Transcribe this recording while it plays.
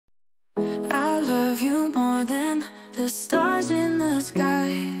the stars in the sky.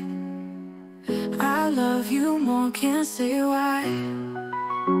 I love you more, can't say why.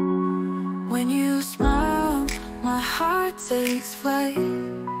 When you smile, my heart takes flight.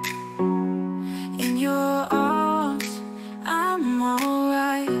 In your arms, I'm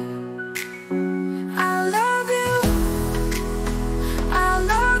alright. I love you,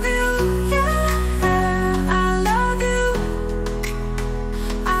 yeah. I love you,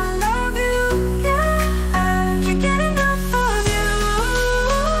 yeah. Can't get enough of you.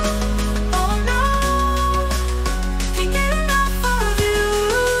 Oh no, can't get enough of you.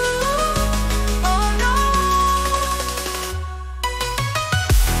 Oh no.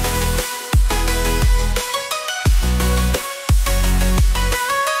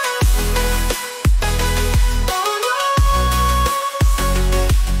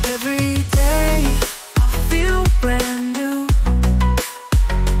 Every day I feel brand new,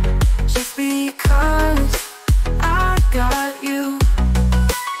 just because I got you.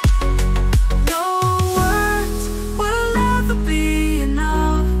 No words will ever be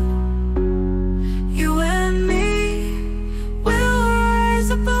enough. You and me will rise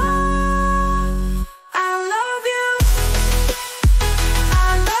above. I love you,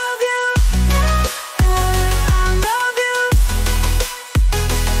 yeah. I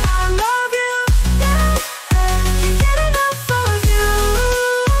love you, yeah. Can't get enough of you.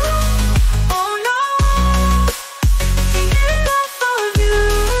 Oh no, can't get enough of you.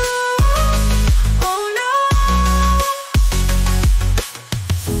 Oh no.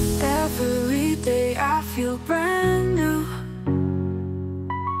 Every day I feel brand new,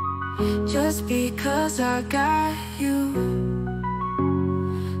 just because I got you.